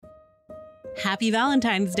Happy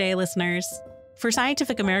Valentine's Day, listeners. For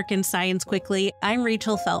Scientific American's Science Quickly, I'm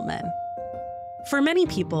Rachel Feltman. For many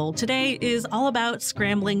people, today is all about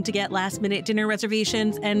scrambling to get last-minute dinner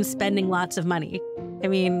reservations and spending lots of money. I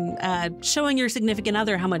mean, showing your significant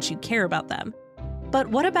other how much you care about them. But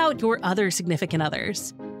what about your other significant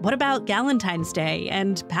others? What about Galentine's Day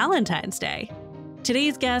and Valentine's Day?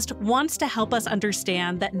 Today's guest wants to help us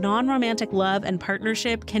understand that non-romantic love and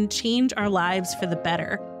partnership can change our lives for the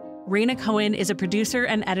better. Rhaina Cohen is a producer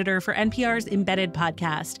and editor for NPR's Embedded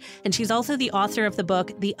podcast, and she's also the author of the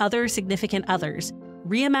book The Other Significant Others: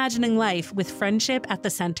 Reimagining Life with Friendship at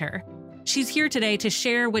the Center. She's here today to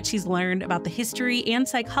share what she's learned about the history and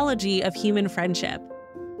psychology of human friendship.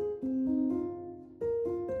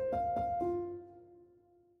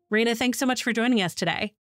 Rhaina, thanks so much for joining us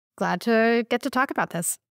today. Glad to get to talk about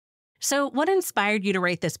this. So what inspired you to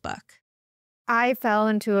write this book? I fell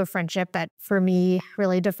into a friendship that, for me,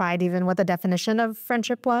 really defied even what the definition of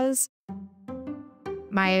friendship was.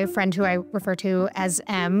 My friend, who I refer to as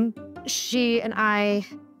M, she and I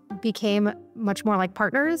became much more like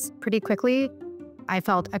partners pretty quickly. I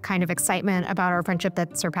felt a kind of excitement about our friendship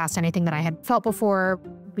that surpassed anything that I had felt before.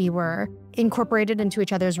 We were incorporated into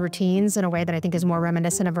each other's routines in a way that I think is more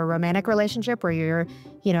reminiscent of a romantic relationship where you're,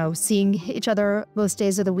 seeing each other most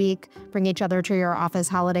days of the week, bring each other to your office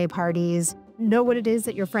holiday parties, know what it is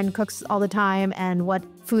that your friend cooks all the time and what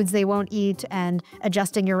foods they won't eat, and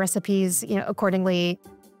adjusting your recipes, accordingly.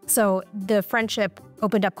 So the friendship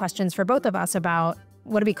opened up questions for both of us about,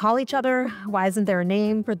 what do we call each other? Why isn't there a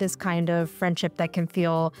name for this kind of friendship that can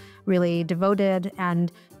feel really devoted?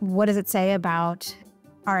 And what does it say about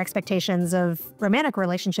our expectations of romantic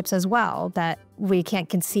relationships as well, that we can't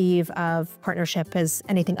conceive of partnership as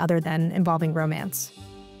anything other than involving romance?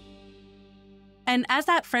 And as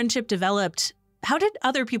that friendship developed, how did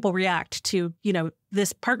other people react to,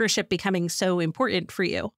 this partnership becoming so important for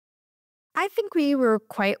you? I think we were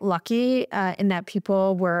quite lucky in that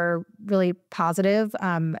people were really positive.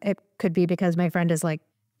 It could be because my friend is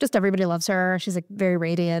just everybody loves her. She's very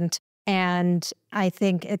radiant. And I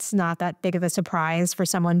think it's not that big of a surprise for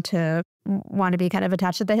someone to want to be kind of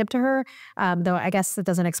attached at the hip to her, though I guess it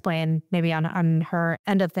doesn't explain maybe on her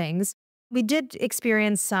end of things. We did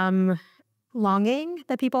experience some longing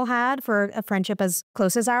that people had for a friendship as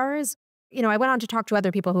close as ours. I went on to talk to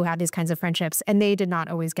other people who had these kinds of friendships, and they did not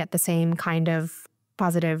always get the same kind of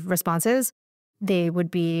positive responses. They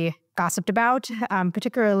would be gossiped about,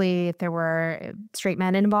 particularly if there were straight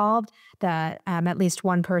men involved, that at least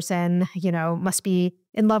one person, must be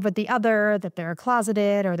in love with the other, that they're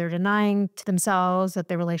closeted, or they're denying to themselves that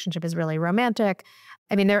their relationship is really romantic.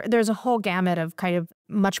 I mean, there's a whole gamut of kind of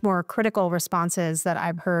much more critical responses that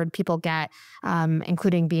I've heard people get,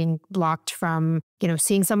 including being blocked from,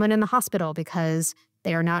 seeing someone in the hospital because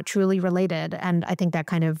they are not truly related. And I think that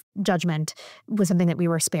kind of judgment was something that we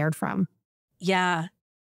were spared from. Yeah.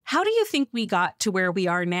 How do you think we got to where we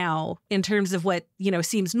are now in terms of what,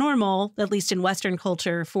 seems normal, at least in Western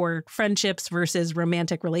culture, for friendships versus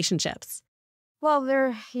romantic relationships? Well, there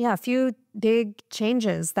are a few big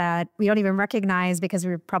changes that we don't even recognize because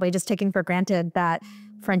we're probably just taking for granted that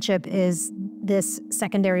friendship is this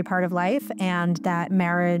secondary part of life and that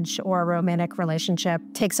marriage or a romantic relationship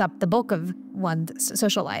takes up the bulk of one's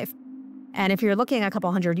social life. And if you're looking a couple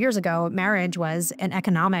hundred years ago, marriage was an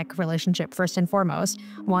economic relationship first and foremost,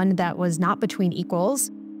 one that was not between equals.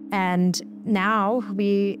 And now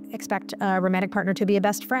we expect a romantic partner to be a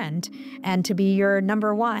best friend and to be your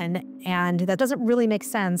number one. And that doesn't really make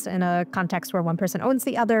sense in a context where one person owns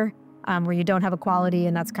the other, where you don't have equality,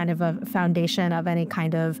 and that's kind of a foundation of any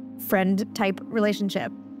kind of friend-type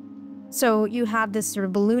relationship. So you have this sort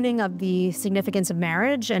of ballooning of the significance of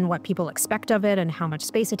marriage and what people expect of it and how much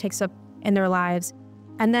space it takes up in their lives.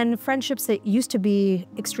 And then friendships that used to be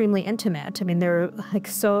extremely intimate, I mean, there are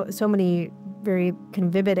so many very kind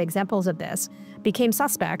of vivid examples of this, became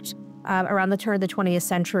suspect around the turn of the 20th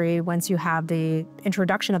century once you have the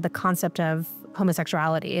introduction of the concept of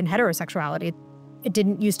homosexuality and heterosexuality. It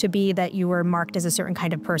didn't used to be that you were marked as a certain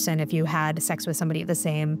kind of person if you had sex with somebody of the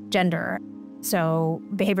same gender. So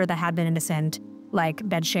behavior that had been innocent, like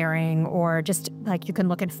bed sharing, or just you can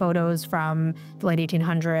look at photos from the late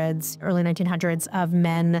 1800s, early 1900s of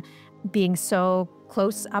men being so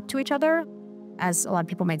close up to each other, as a lot of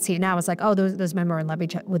people might see it now, it's those men were in love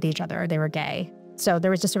with each other, they were gay. So there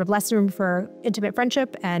was just sort of less room for intimate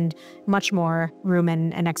friendship and much more room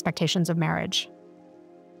and expectations of marriage.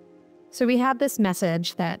 So we have this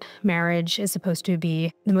message that marriage is supposed to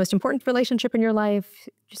be the most important relationship in your life,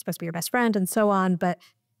 you're supposed to be your best friend and so on, but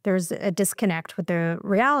there's a disconnect with the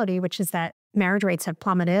reality, which is that marriage rates have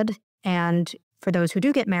plummeted and for those who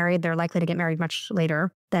do get married, they're likely to get married much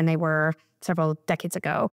later than they were several decades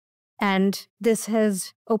ago. And this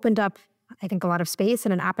has opened up, I think, a lot of space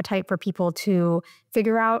and an appetite for people to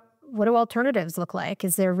figure out, what do alternatives look like?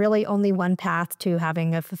 Is there really only one path to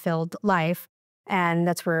having a fulfilled life? And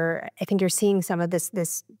that's where I think you're seeing some of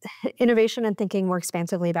this innovation and thinking more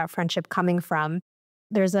expansively about friendship coming from.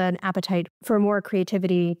 There's an appetite for more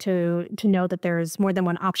creativity to know that there's more than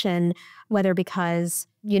one option, whether because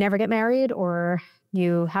you never get married or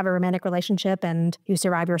you have a romantic relationship and you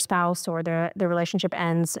survive your spouse or the relationship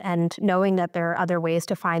ends, and knowing that there are other ways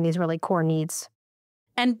to find these really core needs.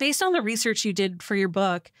 And based on the research you did for your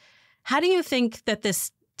book, how do you think that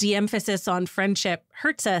this de-emphasis on friendship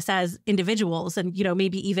hurts us as individuals and,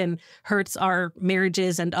 maybe even hurts our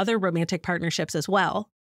marriages and other romantic partnerships as well?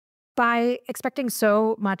 By expecting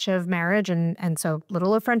so much of marriage and so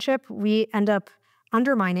little of friendship, we end up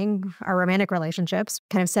undermining our romantic relationships,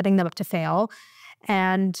 kind of setting them up to fail.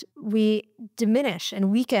 And we diminish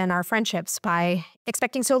and weaken our friendships by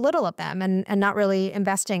expecting so little of them and not really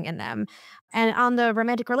investing in them. And on the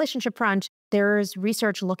romantic relationship front, there's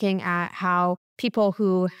research looking at how people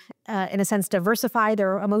who, in a sense, diversify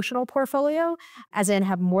their emotional portfolio, as in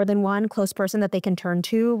have more than one close person that they can turn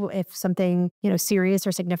to if something, serious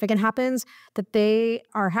or significant happens, that they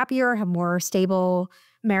are happier, have more stable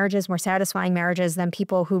marriages, more satisfying marriages than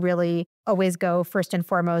people who really always go first and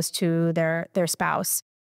foremost to their spouse.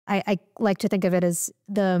 I like to think of it as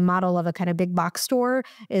the model of a kind of big box store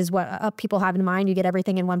is what people have in mind. You get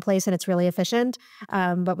everything in one place and it's really efficient.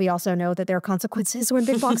 But we also know that there are consequences when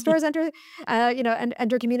big box stores enter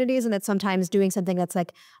communities, and that sometimes doing something that's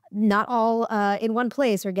like not all in one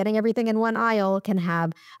place or getting everything in one aisle can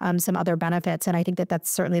have some other benefits. And I think that that's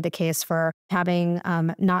certainly the case for having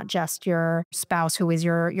not just your spouse who is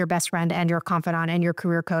your best friend and your confidant and your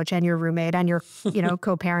career coach and your roommate and your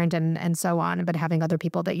co-parent and so on, but having other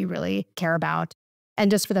people that you really care about. And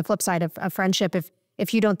just for the flip side of friendship,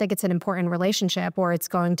 if you don't think it's an important relationship or it's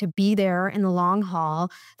going to be there in the long haul,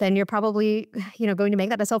 then you're probably, going to make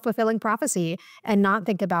that a self-fulfilling prophecy and not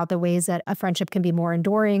think about the ways that a friendship can be more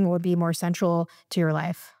enduring or be more central to your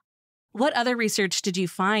life. What other research did you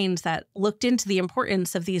find that looked into the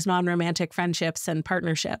importance of these non-romantic friendships and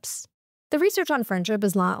partnerships? The research on friendship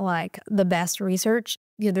is not like the best research.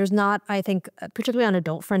 There's not, I think, particularly on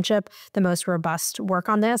adult friendship, the most robust work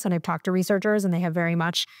on this. And I've talked to researchers and they have very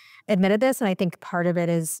much admitted this. And I think part of it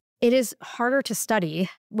is harder to study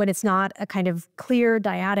when it's not a kind of clear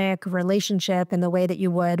dyadic relationship in the way that you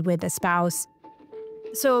would with a spouse.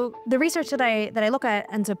 So the research that I look at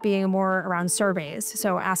ends up being more around surveys.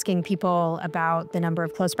 So asking people about the number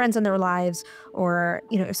of close friends in their lives, or,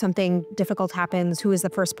 if something difficult happens, who is the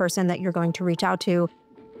first person that you're going to reach out to?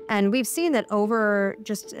 And we've seen that over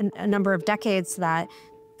just a number of decades that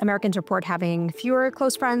Americans report having fewer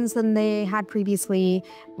close friends than they had previously.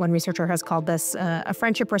 One researcher has called this a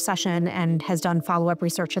friendship recession and has done follow-up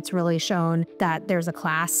research that's really shown that there's a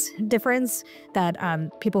class difference, that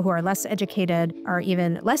people who are less educated are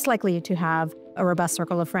even less likely to have a robust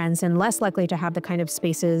circle of friends and less likely to have the kind of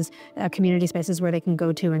spaces, community spaces where they can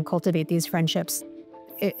go to and cultivate these friendships.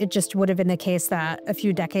 It just would have been the case that a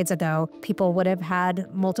few decades ago, people would have had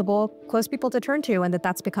multiple close people to turn to, and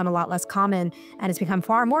that's become a lot less common, and it's become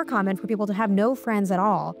far more common for people to have no friends at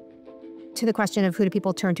all. To the question of who do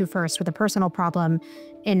people turn to first with a personal problem,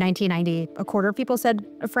 in 1990, a quarter of people said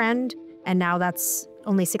a friend, and now that's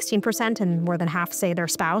only 16%, and more than half say their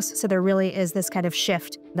spouse. So there really is this kind of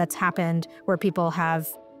shift that's happened where people have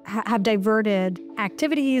diverted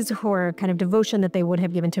activities or kind of devotion that they would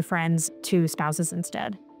have given to friends to spouses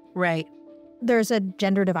instead. Right. There's a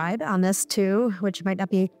gender divide on this too, which might not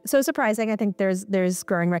be so surprising. I think there's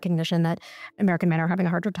growing recognition that American men are having a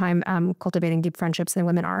harder time cultivating deep friendships than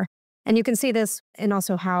women are. And you can see this in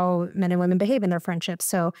also how men and women behave in their friendships.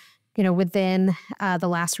 So, within the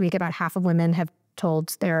last week, about half of women have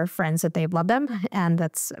told their friends that they've loved them, and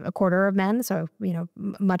that's a quarter of men, so,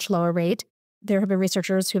 much lower rate. There have been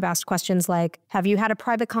researchers who've asked questions like, have you had a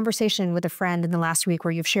private conversation with a friend in the last week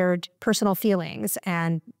where you've shared personal feelings?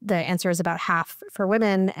 And the answer is about half for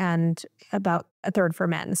women and about a third for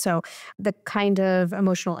men. So the kind of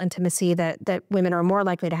emotional intimacy that women are more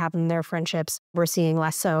likely to have in their friendships, we're seeing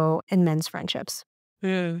less so in men's friendships.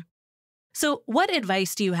 Mm. So what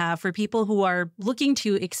advice do you have for people who are looking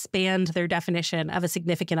to expand their definition of a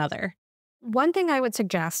significant other? One thing I would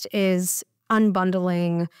suggest is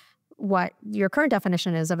unbundling what your current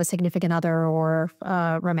definition is of a significant other or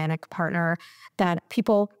a romantic partner, that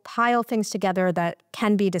people pile things together that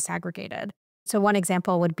can be disaggregated. So one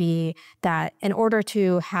example would be that in order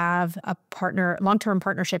to have a partner, long-term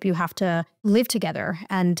partnership, you have to live together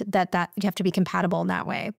and that you have to be compatible in that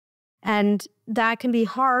way. And that can be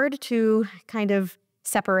hard to kind of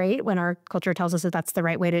separate when our culture tells us that that's the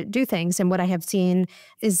right way to do things. And what I have seen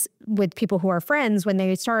is with people who are friends, when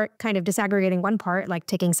they start kind of disaggregating one part, like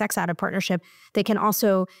taking sex out of partnership, they can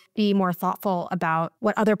also be more thoughtful about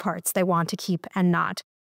what other parts they want to keep and not.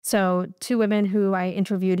 So 2 women who I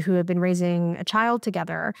interviewed who have been raising a child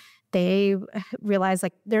together, they realized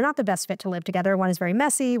like they're not the best fit to live together. One is very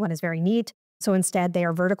messy, one is very neat. So instead, they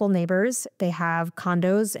are vertical neighbors. They have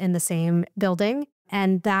condos in the same building.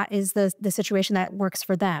 And that is the situation that works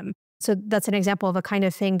for them. So that's an example of a kind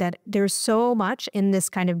of thing that there's so much in this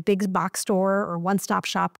kind of big box store or one-stop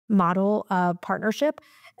shop model of partnership,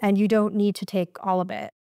 and you don't need to take all of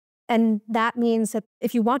it. And that means that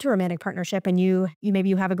if you want a romantic partnership and you maybe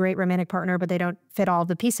you have a great romantic partner, but they don't fit all of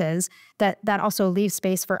the pieces, that also leaves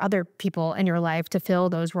space for other people in your life to fill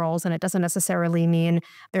those roles. And it doesn't necessarily mean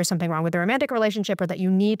there's something wrong with the romantic relationship or that you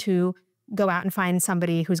need to go out and find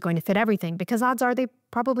somebody who's going to fit everything, because odds are they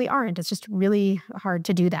probably aren't. It's just really hard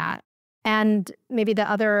to do that. And maybe the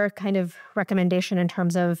other kind of recommendation in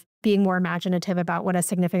terms of being more imaginative about what a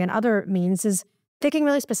significant other means is thinking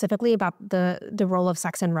really specifically about the role of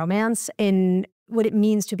sex and romance in what it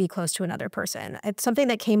means to be close to another person. It's something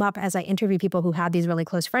that came up as I interviewed people who had these really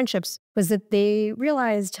close friendships, was that they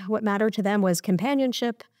realized what mattered to them was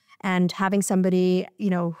companionship and having somebody,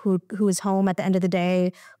 who was home at the end of the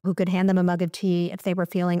day, who could hand them a mug of tea if they were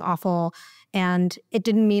feeling awful. And it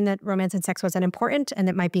didn't mean that romance and sex wasn't important, and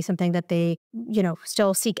it might be something that they,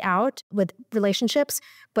 still seek out with relationships,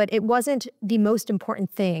 but it wasn't the most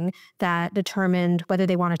important thing that determined whether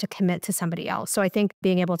they wanted to commit to somebody else. So I think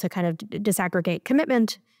being able to kind of disaggregate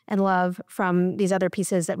commitment and love from these other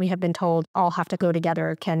pieces that we have been told all have to go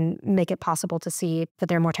together can make it possible to see that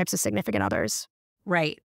there are more types of significant others.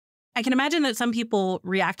 Right. I can imagine that some people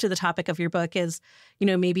react to the topic of your book as,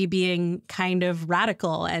 maybe being kind of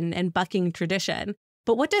radical and bucking tradition.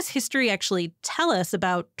 But what does history actually tell us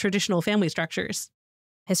about traditional family structures?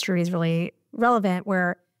 History is really relevant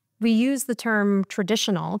where we use the term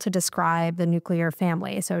traditional to describe the nuclear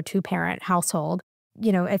family, so 2-parent household.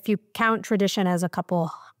 If you count tradition as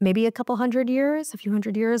maybe a couple hundred years, a few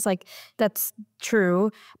hundred years, like that's true.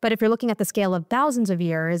 But if you're looking at the scale of thousands of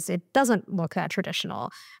years, it doesn't look that traditional.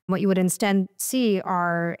 What you would instead see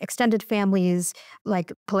are extended families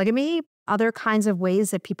like polygamy, other kinds of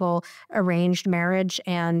ways that people arranged marriage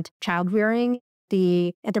and child rearing.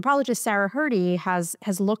 The anthropologist Sarah Hrdy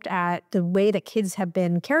has looked at the way that kids have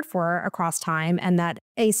been cared for across time, and that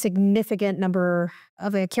a significant number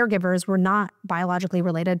of caregivers were not biologically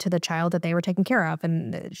related to the child that they were taking care of.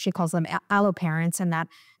 And she calls them alloparents, and that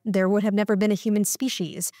there would have never been a human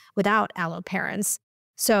species without alloparents.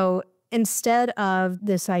 So instead of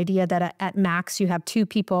this idea that at max you have 2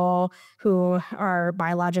 people who are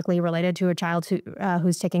biologically related to a child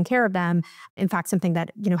who's taking care of them, in fact, something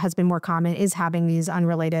that has been more common is having these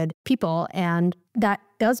unrelated people, and that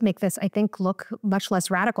does make this, I think, look much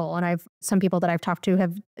less radical. And some people that I've talked to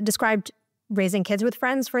have described raising kids with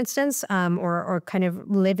friends, for instance, or kind of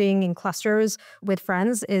living in clusters with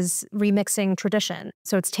friends is remixing tradition.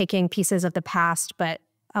 So it's taking pieces of the past, but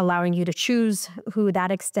allowing you to choose who that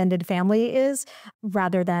extended family is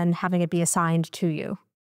rather than having it be assigned to you.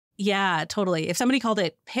 Yeah, totally. If somebody called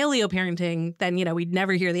it paleo parenting, then, we'd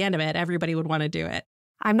never hear the end of it. Everybody would want to do it.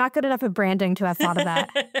 I'm not good enough at branding to have thought of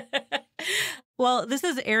that. Well, this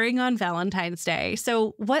is airing on Valentine's Day.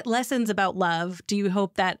 So what lessons about love do you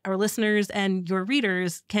hope that our listeners and your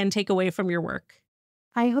readers can take away from your work?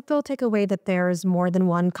 I hope they'll take away that there's more than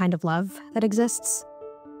one kind of love that exists.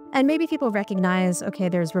 And maybe people recognize, okay,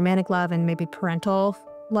 there's romantic love and maybe parental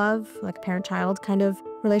love, like parent-child kind of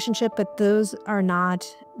relationship, but those are not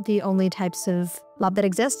the only types of love that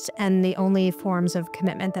exist and the only forms of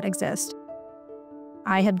commitment that exist.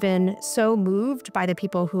 I have been so moved by the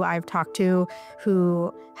people who I've talked to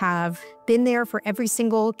who have been there for every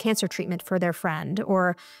single cancer treatment for their friend,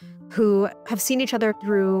 or who have seen each other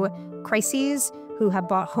through crises, who have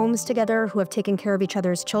bought homes together, who have taken care of each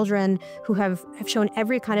other's children, who have shown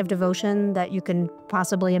every kind of devotion that you can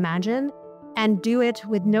possibly imagine, and do it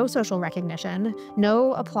with no social recognition,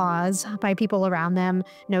 no applause by people around them,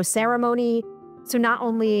 no ceremony. So not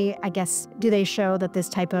only, I guess, do they show that this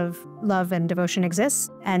type of love and devotion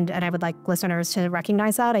exists, and I would like listeners to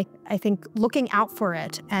recognize that, I think looking out for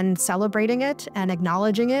it and celebrating it and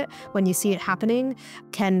acknowledging it when you see it happening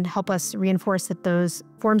can help us reinforce that those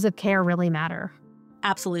forms of care really matter.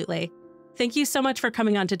 Absolutely. Thank you so much for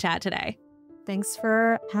coming on to chat today. thanks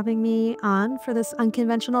for having me on for this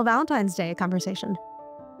unconventional Valentine's Day conversation.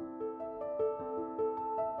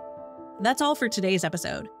 That's all for today's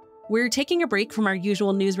episode. We're taking a break from our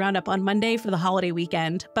usual news roundup on Monday for the holiday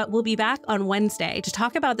weekend, but we'll be back on Wednesday to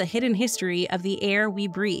talk about the hidden history of the air we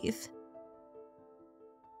breathe.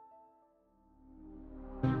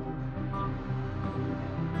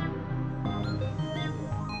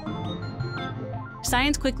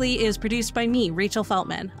 Science Quickly is produced by me, Rachel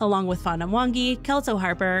Feltman, along with Fonda Mwangi, Kelso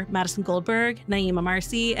Harper, Madison Goldberg, Naeem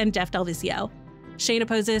Amarsy, and DelViscio. Shayna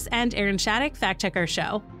Posses and Aaron Shattuck fact-check our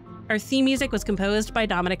show. Our theme music was composed by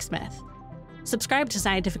Dominic Smith. Subscribe to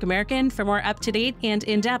Scientific American for more up-to-date and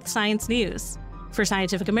in-depth science news. For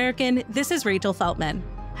Scientific American, this is Rachel Feltman.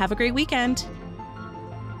 Have a great weekend.